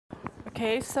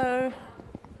Okay, so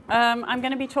I'm going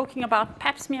to be talking about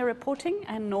PAP smear reporting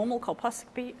and normal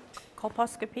colposcopy.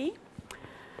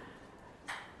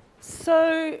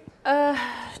 So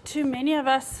to many of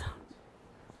us,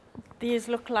 these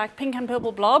look like pink and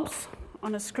purple blobs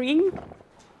on a screen,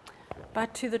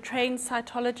 but to the trained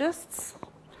cytologists,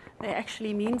 they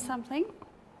actually mean something.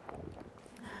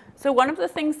 So one of the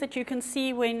things that you can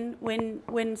see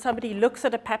when somebody looks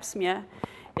at a PAP smear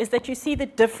is that you see the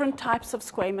different types of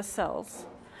squamous cells.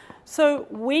 So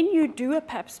when you do a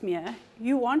PAP smear,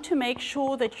 you want to make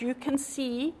sure that you can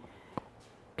see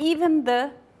even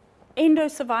the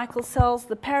endocervical cells,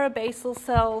 the parabasal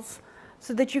cells,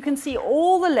 so that you can see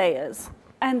all the layers.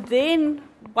 And then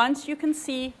once you can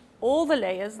see all the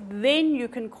layers, then you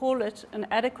can call it an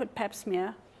adequate PAP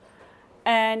smear.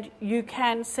 And you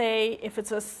can say if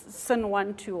it's a SYN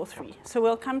 1, 2, or 3. So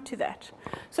we'll come to that.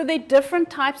 So there are different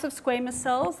types of squamous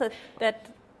cells that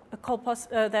a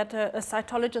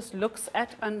cytologist looks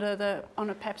at on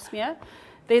a PAP smear.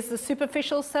 There's the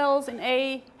superficial cells in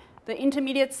A, the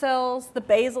intermediate cells, the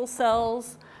basal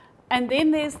cells, and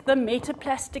then there's the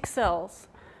metaplastic cells.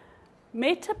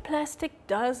 Metaplastic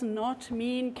does not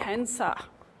mean cancer.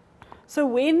 So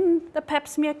when the PAP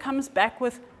smear comes back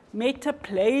with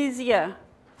metaplasia,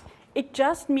 it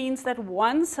just means that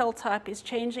one cell type is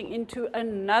changing into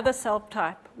another cell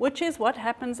type, which is what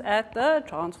happens at the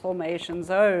transformation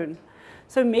zone.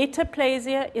 So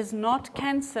metaplasia is not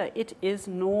cancer, it is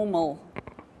normal.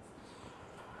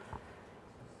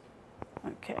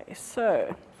 Okay,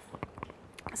 so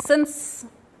since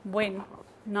when?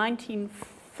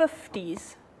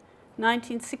 1950s,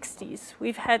 1960s,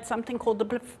 we've had something called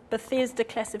the Bethesda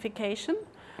classification,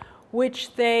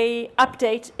 which they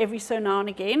update every so now and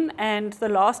again, and the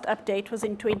last update was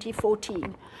in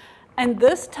 2014. And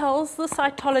this tells the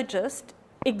cytologist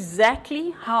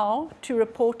exactly how to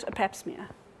report a PAP smear.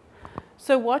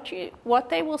 So what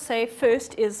they will say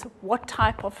first is what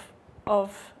type of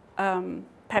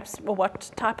PAP, or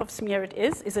what type of smear it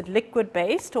is. Is it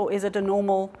liquid-based, or is it a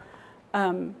normal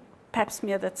PAP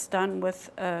smear that's done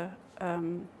with a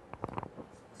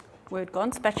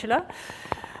spatula?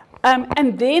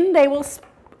 And then they will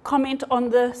comment on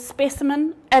the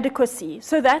specimen adequacy.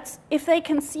 So that's if they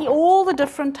can see all the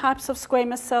different types of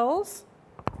squamous cells,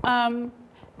 and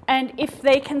if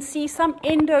they can see some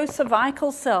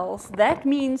endocervical cells, that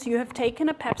means you have taken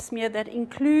a PAP smear that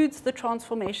includes the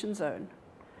transformation zone.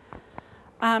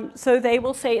 So they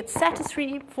will say it's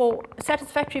satisfactory for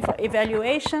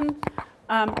evaluation,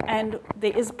 and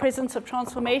there is presence of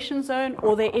transformation zone,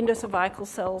 or there are endocervical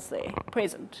cells there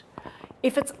present.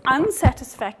 If it's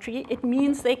unsatisfactory, it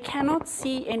means they cannot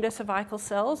see endocervical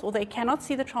cells, or they cannot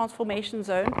see the transformation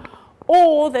zone,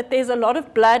 or that there's a lot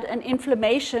of blood and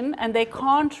inflammation, and they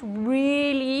can't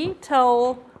really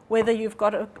tell whether you've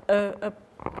got a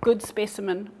good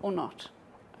specimen or not.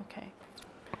 Okay.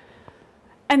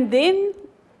 And then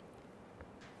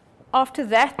after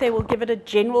that, they will give it a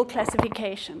general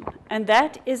classification, and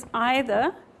that is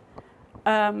either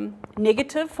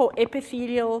negative for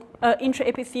intraepithelial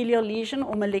lesion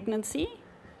or malignancy,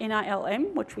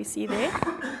 NILM, which we see there,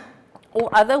 or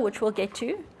other, which we'll get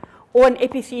to, or an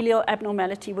epithelial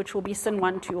abnormality, which will be SYN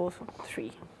 1, 2, or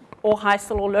 3, or high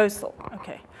cell or low cell.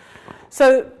 Okay,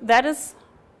 so that is,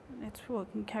 we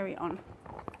can carry on.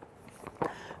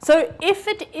 So if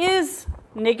it is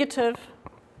negative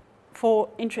for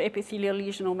intraepithelial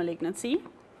lesion or malignancy,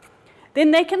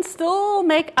 then they can still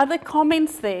make other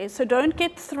comments there. So don't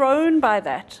get thrown by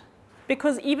that.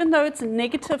 Because even though it's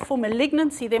negative for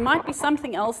malignancy, there might be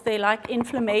something else there, like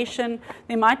inflammation,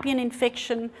 there might be an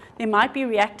infection, there might be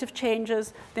reactive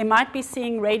changes, they might be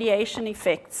seeing radiation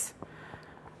effects,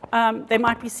 they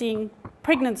might be seeing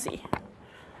pregnancy.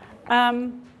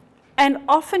 And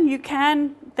often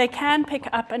they can pick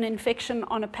up an infection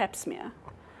on a PAP smear.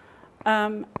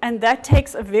 And that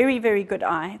takes a very, very good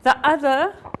eye. The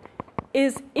other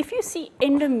is if you see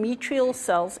endometrial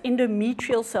cells,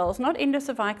 not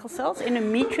endocervical cells,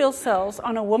 endometrial cells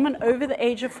on a woman over the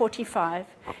age of 45,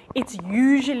 it's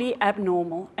usually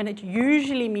abnormal. And it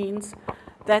usually means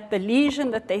that the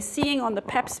lesion that they're seeing on the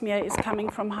PAP smear is coming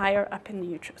from higher up in the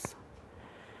uterus.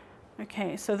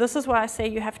 Okay, so this is why I say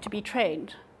you have to be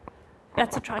trained.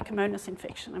 That's a trichomonas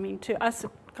infection. I mean, to us,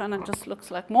 it kind of just looks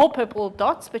like more purple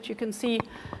dots, but you can see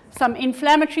some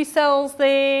inflammatory cells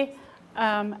there.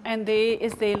 And there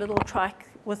is their little trike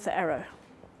with the arrow.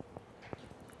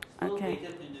 Okay.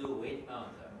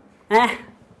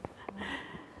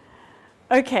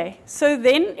 Okay, so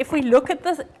then if we look at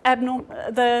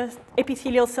the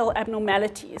epithelial cell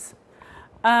abnormalities,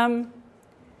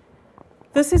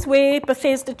 This is where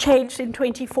Bethesda changed in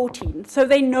 2014. So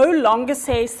they no longer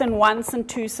say SIN 1, SIN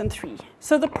 2, SIN 3.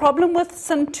 So the problem with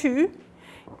SIN 2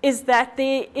 is that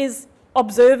there is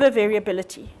observer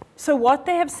variability. So what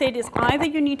they have said is either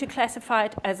you need to classify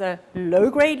it as a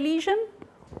low-grade lesion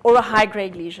or a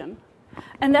high-grade lesion.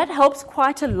 And that helps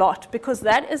quite a lot because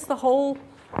that is the whole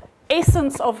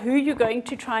essence of who you're going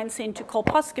to try and send to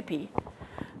colposcopy.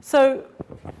 So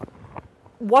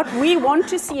what we want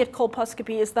to see at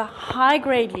colposcopy is the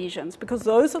high-grade lesions because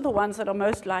those are the ones that are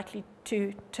most likely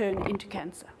to turn into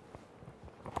cancer.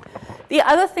 The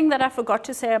other thing that I forgot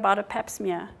to say about a PAP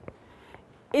smear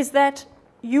is that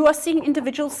you are seeing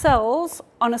individual cells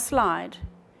on a slide.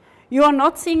 You are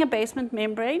not seeing a basement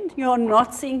membrane. You are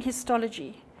not seeing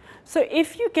histology. So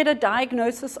if you get a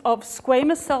diagnosis of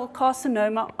squamous cell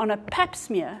carcinoma on a PAP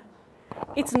smear,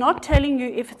 it's not telling you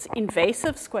if it's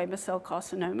invasive squamous cell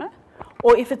carcinoma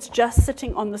or if it's just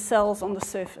sitting on the cells on the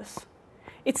surface.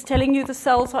 It's telling you the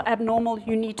cells are abnormal,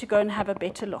 you need to go and have a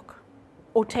better look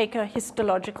or take a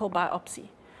histological biopsy.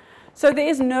 So there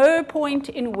is no point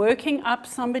in working up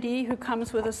somebody who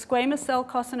comes with a squamous cell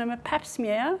carcinoma PAP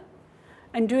smear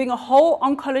and doing a whole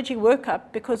oncology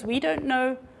workup because we don't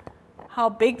know how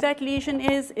big that lesion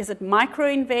is. Is it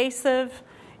microinvasive?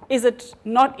 Is it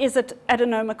not? Is it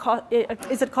adenoma?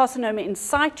 Is it carcinoma in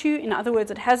situ? In other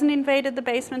words, it hasn't invaded the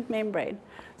basement membrane.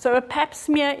 So a PAP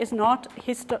smear is not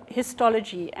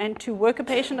histology. And to work a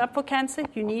patient up for cancer,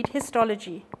 you need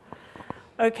histology.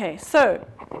 Okay, so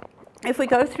if we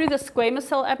go through the squamous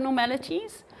cell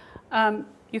abnormalities,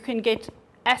 you can get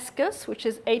ascus, which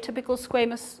is atypical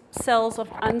squamous cells of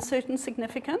uncertain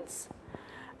significance.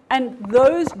 And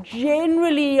those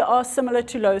generally are similar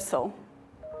to low cell.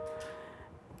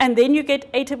 And then you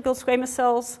get atypical squamous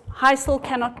cells. High cell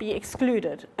cannot be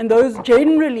excluded. And those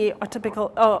generally are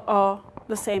typical, are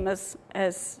the same as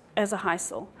a high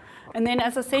cell. And then,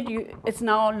 as I said, it's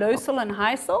now low cell and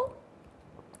high cell.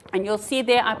 And you'll see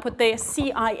there I put there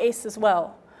CIS as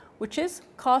well, which is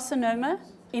carcinoma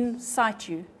in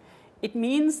situ. It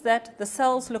means that the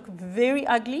cells look very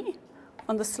ugly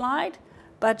on the slide,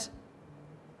 but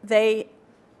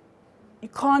you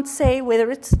can't say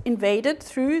whether it's invaded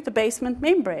through the basement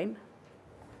membrane.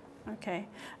 Okay.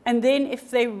 And then if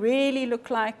they really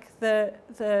look like that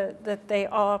they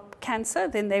are cancer,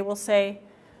 then they will say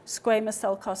squamous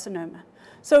cell carcinoma.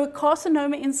 So a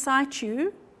carcinoma in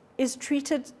situ is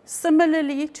treated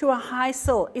similarly to a high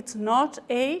cell. It's not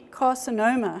a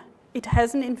carcinoma. It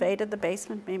hasn't invaded the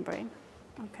basement membrane.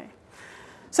 Okay.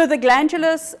 So the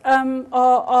glandulars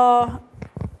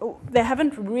they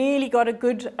haven't really got a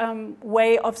good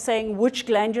way of saying which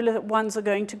glandular ones are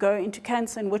going to go into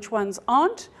cancer and which ones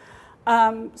aren't.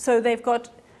 So they've got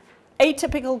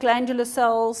atypical glandular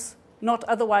cells not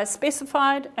otherwise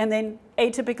specified, and then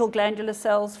atypical glandular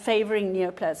cells favoring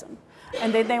neoplasm.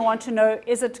 And then they want to know,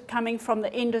 is it coming from the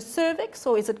endocervix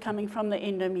or is it coming from the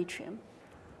endometrium?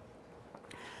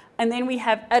 And then we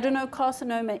have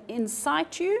adenocarcinoma in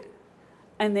situ,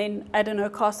 and then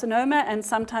adenocarcinoma, and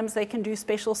sometimes they can do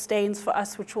special stains for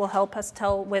us, which will help us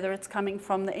tell whether it's coming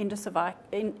from the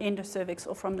endocervix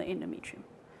or from the endometrium.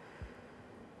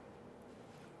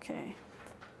 Okay.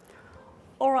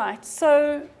 All right,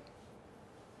 so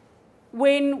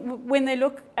when they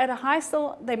look at a high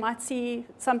cell, they might see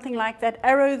something like that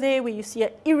arrow there, where you see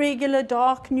an irregular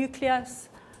dark nucleus.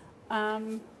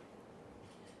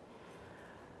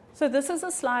 So this is a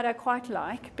slide I quite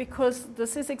like, because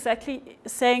this is exactly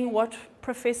saying what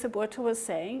Professor Botha was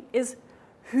saying, is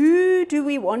who do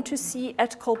we want to see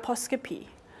at colposcopy?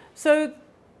 So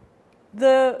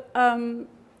the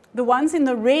ones in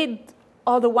the red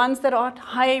are the ones that are at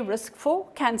high risk for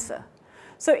cancer.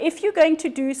 So if you're going to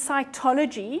do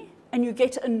cytology and you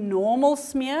get a normal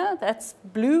smear, that's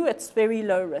blue, it's very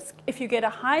low risk. If you get a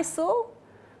high cell,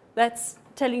 that's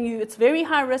telling you it's very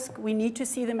high risk, we need to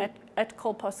see them at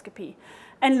colposcopy.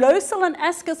 And low cell and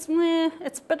ascus,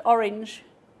 it's a bit orange.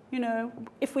 You know,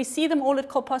 if we see them all at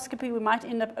colposcopy, we might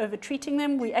end up over-treating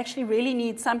them. We actually really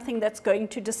need something that's going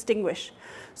to distinguish.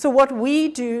 So what we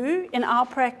do in our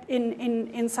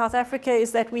in South Africa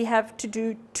is that we have to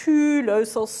do 2 low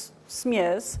cell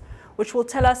smears, which will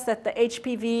tell us that the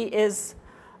HPV is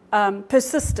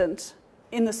persistent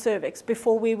in the cervix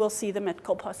before we will see them at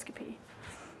colposcopy.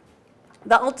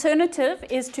 The alternative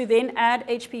is to then add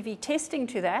HPV testing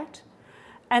to that.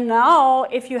 And now,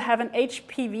 if you have an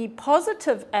HPV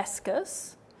positive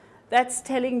ascus, that's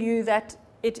telling you that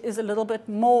it is a little bit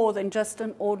more than just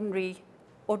an ordinary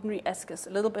ascus, a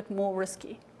little bit more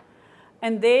risky.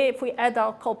 And there, if we add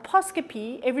our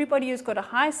colposcopy, everybody who's got a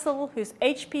high cell, who's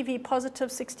HPV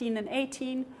positive 16 and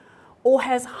 18, or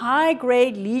has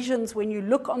high-grade lesions when you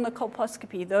look on the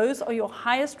colposcopy, those are your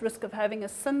highest risk of having a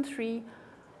SIN3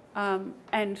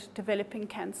 and developing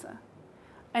cancer.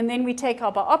 And then we take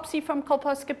our biopsy from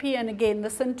colposcopy, and again, the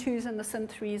SIN2s and the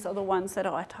SIN3s are the ones that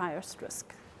are at highest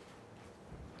risk.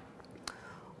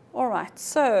 All right,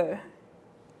 so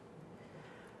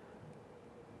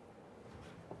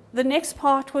the next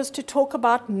part was to talk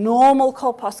about normal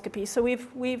colposcopy. So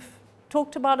we've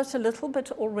talked about it a little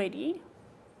bit already,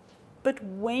 but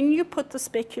when you put the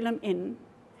speculum in,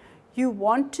 you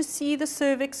want to see the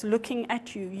cervix looking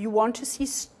at you. You want to see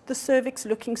the cervix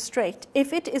looking straight.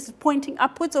 If it is pointing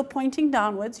upwards or pointing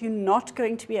downwards, you're not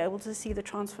going to be able to see the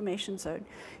transformation zone.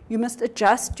 You must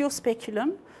adjust your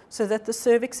speculum so that the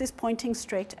cervix is pointing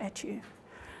straight at you.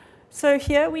 So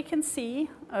here we can see,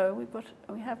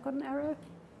 we have got an arrow.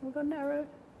 We've got an arrow,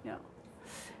 yeah.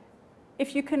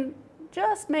 If you can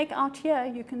just make out here,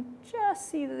 you can just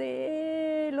see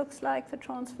there, looks like the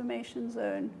transformation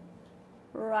zone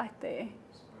right there.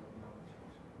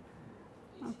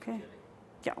 Okay,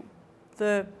 yeah,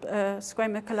 the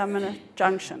squamocolumnar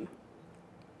junction.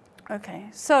 Okay,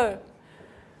 so,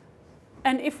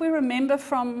 and if we remember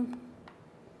from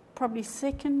probably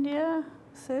second year,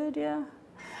 third year,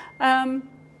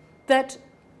 that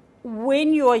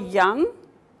when you're young,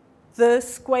 the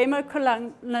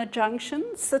squamocolumnar junction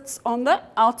sits on the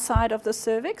outside of the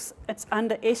cervix. It's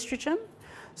under estrogen.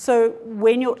 So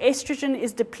when your estrogen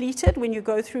is depleted, when you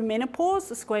go through menopause,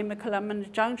 the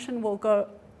squamocolumnar junction will go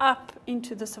up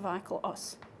into the cervical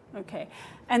os. Okay,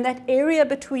 and that area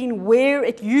between where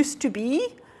it used to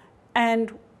be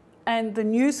and the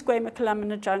new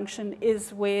squamocolumnar junction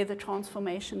is where the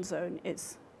transformation zone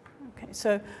is. Okay,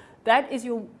 so that is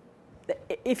your,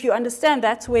 if you understand,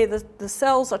 that's where the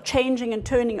cells are changing and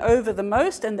turning over the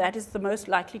most, and that is the most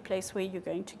likely place where you're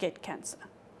going to get cancer.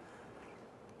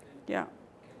 Yeah. Can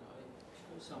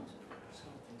I show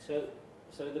something?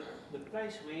 So the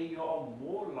place where you are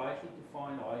more likely to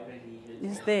find high-grade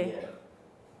lesions is there. Here.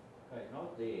 Okay,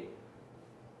 not there.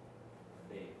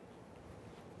 There.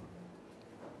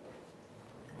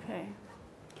 Okay.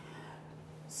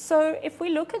 So if we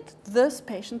look at this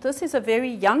patient, this is a very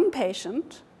young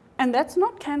patient, and that's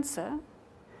not cancer.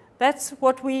 That's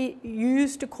what we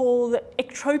used to call the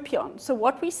ectropion. So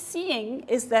what we're seeing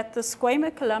is that the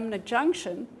squamocolumnar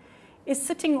junction is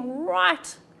sitting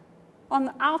right on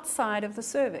the outside of the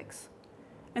cervix.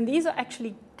 And these are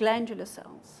actually glandular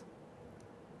cells.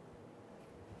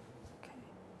 Okay.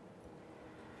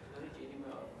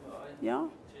 Yeah?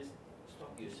 Just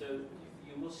stop you. So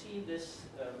you will see this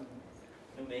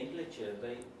nomenclature.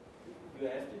 You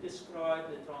have to describe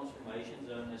the transformation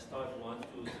zone as type 1,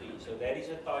 2, 3. So that is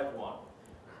a type 1.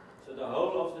 So the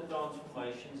whole of the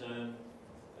transformation zone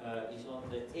is on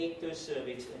the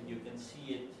ectocervix, and you can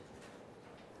see it.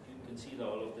 You can see the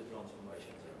whole of the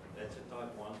transformation zone. That's a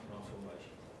type 1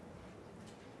 transformation.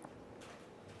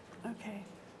 Okay.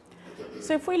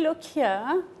 So if we look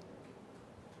here,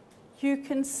 you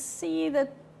can see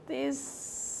that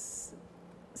there's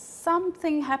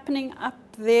something happening up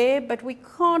there, but we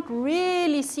can't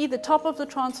really see the top of the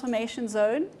transformation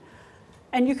zone.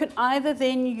 And you can either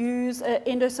then use an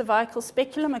endocervical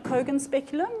speculum, a Kogan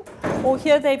speculum, or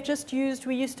here they've just used,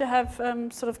 we used to have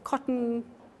sort of cotton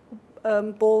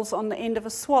balls on the end of a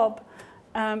swab,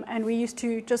 and we used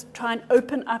to just try and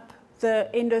open up the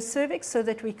endocervix so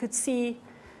that we could see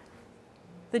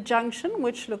the junction,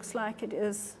 which looks like it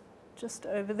is just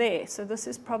over there. So this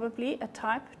is probably a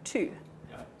type 2.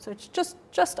 Yeah. So it's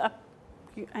just up,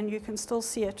 and you can still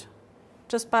see it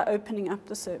just by opening up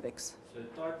the cervix. So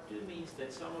type 2 means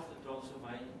that some of the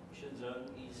transformation zone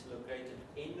is located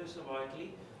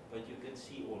endocervically, but you can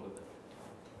see all of it.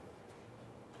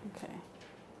 Okay.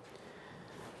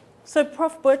 So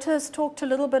Prof. Botha has talked a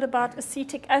little bit about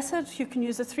acetic acid. You can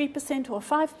use a 3% or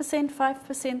 5%.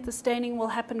 5%, the staining will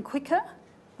happen quicker.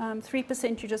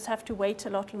 3%, you just have to wait a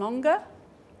lot longer.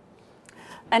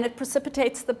 And it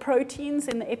precipitates the proteins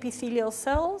in the epithelial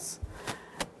cells.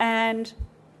 And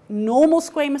normal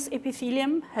squamous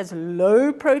epithelium has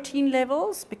low protein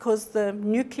levels because the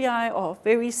nuclei are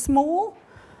very small.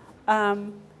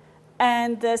 And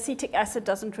the acetic acid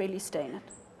doesn't really stain it.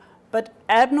 But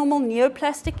abnormal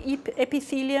neoplastic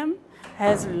epithelium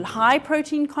has high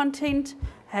protein content,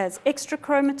 has extra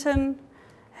chromatin,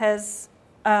 has,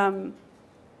 and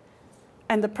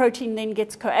the protein then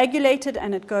gets coagulated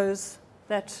and it goes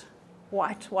that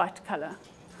white color.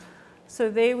 So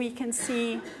there we can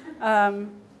see,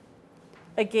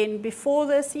 again, before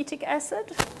the acetic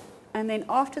acid, and then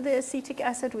after the acetic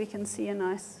acid, we can see a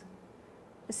nice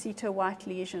aceto-white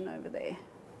lesion over there.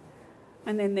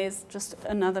 And then there's just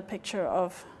another picture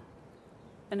of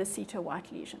an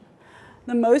acetowhite lesion.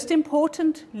 The most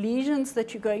important lesions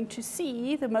that you're going to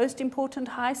see, the most important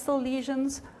high cell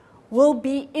lesions, will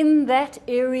be in that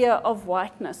area of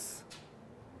whiteness.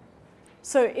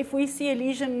 So if we see a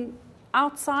lesion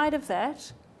outside of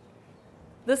that,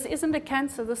 this isn't a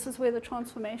cancer, this is where the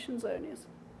transformation zone is,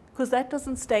 because that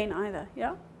doesn't stain either,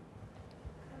 yeah?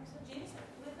 So James,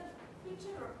 with the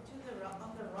picture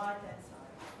on the right-hand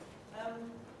side,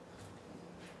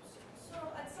 so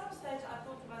at some stage I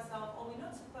thought to myself, oh, we're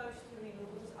not supposed to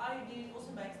remove, because iodine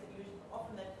also makes the illusion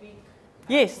often that big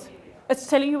Yes, area. it's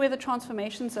telling you where the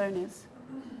transformation zone is.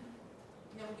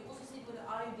 Yeah, but you also see with the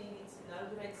iodine it's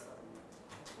low-grade cell.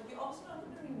 But we're also not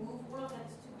going to remove all of that,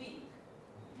 it's too big.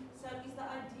 So is the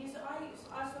idea, so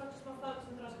I sort of just want to focus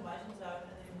on the transformation zone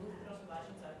and then remove the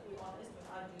transformation zone, to be honest, but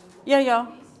I do. Yeah.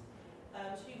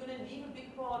 So you're going to leave a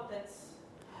big part that's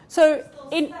So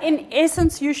in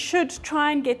essence, you should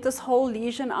try and get this whole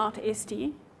lesion out,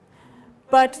 ST.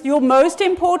 But your most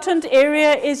important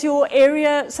area is your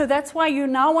area, so that's why you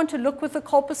now want to look with the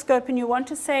colposcope and you want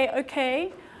to say,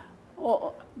 okay,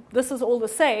 or this is all the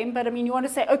same, but I mean, you want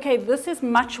to say, okay, this is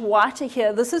much whiter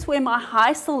here. This is where my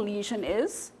high cell lesion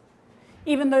is,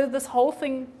 even though this whole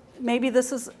thing, maybe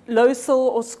this is low cell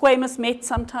or squamous met,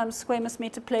 sometimes squamous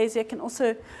metaplasia can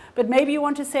also, but maybe you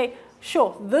want to say,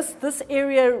 sure, this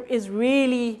area is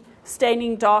really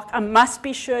staining dark. I must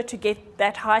be sure to get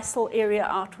that high cell area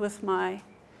out with my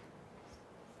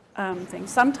thing.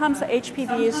 Sometimes the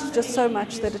HPV is just so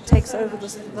much that it takes over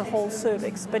the whole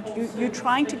cervix, but you're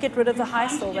trying to get rid of the high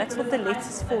cell. That's what the LETS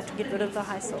is for, to get rid of the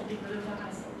high cell.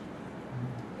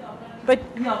 But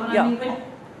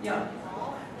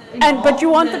but you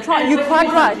want you're quite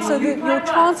right. So your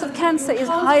chance of cancer is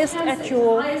highest at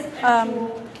your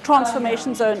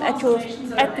transformation zone, at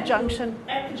the junction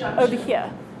over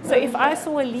here. So if I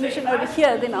saw a lesion over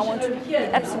here, then I want to be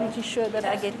absolutely sure that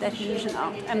I get that lesion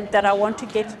out and that I want to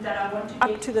get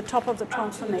up to the top of the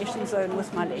transformation zone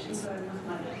with my legs.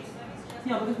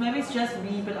 Yeah, because maybe it's just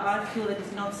me, but I feel that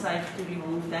it's not safe to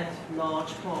remove that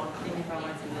large part if I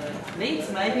went to the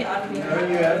legs. Maybe I feel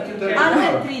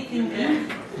under treating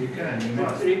it. You can, you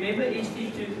must. Remember,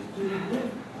 ST, to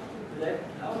remove that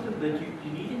out of it,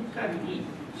 you needn't cut deep.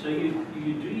 So you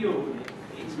do your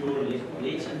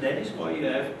legs, and that is why you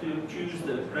have to choose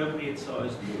the appropriate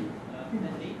size.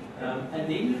 And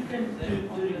then you can to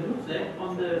remove that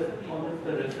on the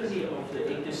periphery of the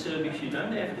ectocervix. You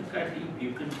don't have to cut deep.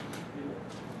 You can.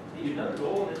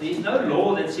 There's no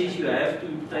law that says you have to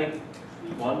take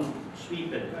one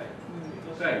sweep at it.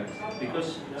 Okay,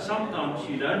 because sometimes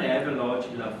you don't have a large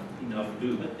enough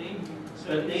do. But then,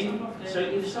 so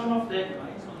if some of that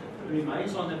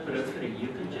remains on the periphery,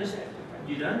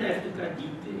 you don't have to cut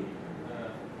deep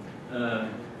there.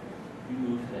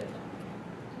 Remove that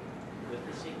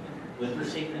with the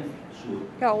second swoop.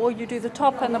 Yeah, or you do the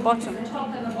top and the bottom.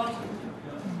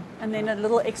 And then a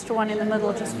little extra one in the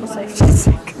middle just for safety's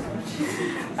sake.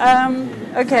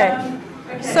 Okay,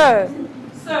 so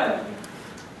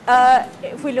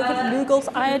if we look at Lugel's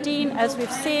iodine, as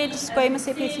we've said, squamous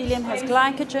epithelium has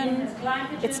glycogen.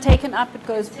 It's taken up, it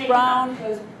goes brown.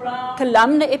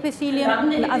 Columnar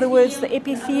epithelium, in other words, the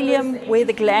epithelium where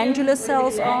the glandular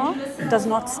cells are, does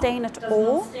not stain at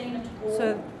all.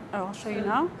 So I'll show you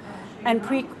now. And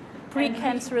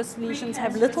precancerous lesions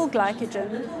have little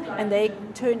glycogen, and they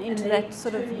turn into that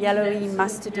sort of yellowy,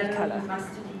 mustardy color.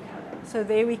 So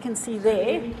there we can see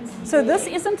there. So this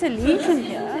isn't a lesion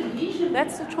here.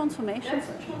 That's the transformation.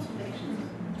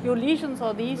 Your lesions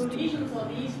are these two.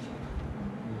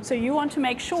 So you want to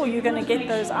make sure you're going to get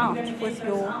those out with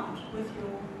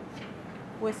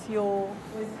your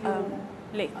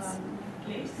LETS.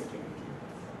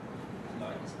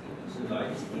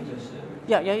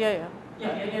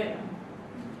 Yeah.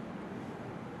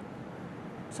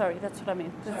 Sorry, that's what I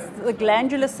mean. The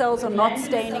glandular cells are not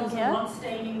staining here.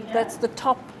 That's the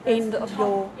top end of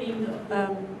your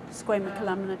squamous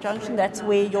columnar junction. That's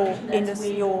where your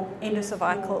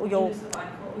endocervical,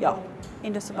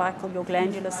 your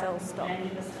glandular cells start.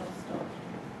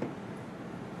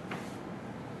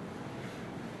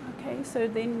 Okay, so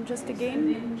then just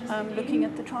again, looking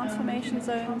at the transformation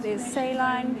zone, there's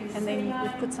saline, and then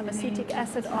we've put some acetic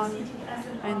acid on,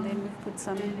 and then we've put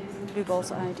some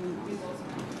Lugel's iodine on.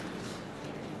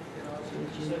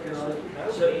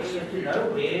 So if you have to know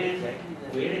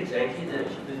where exactly the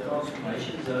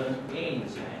transformation zone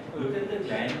ends, look at the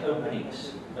gland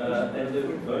openings. And the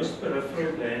most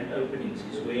peripheral gland openings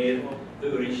is where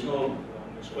the original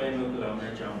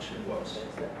squamous-columnar junction was.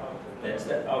 That's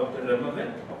the outer rim of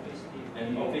it.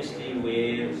 And obviously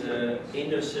where the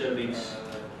endocervix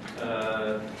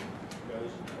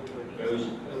goes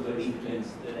over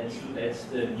influence. That's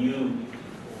the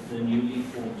newly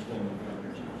formed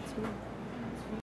squamous.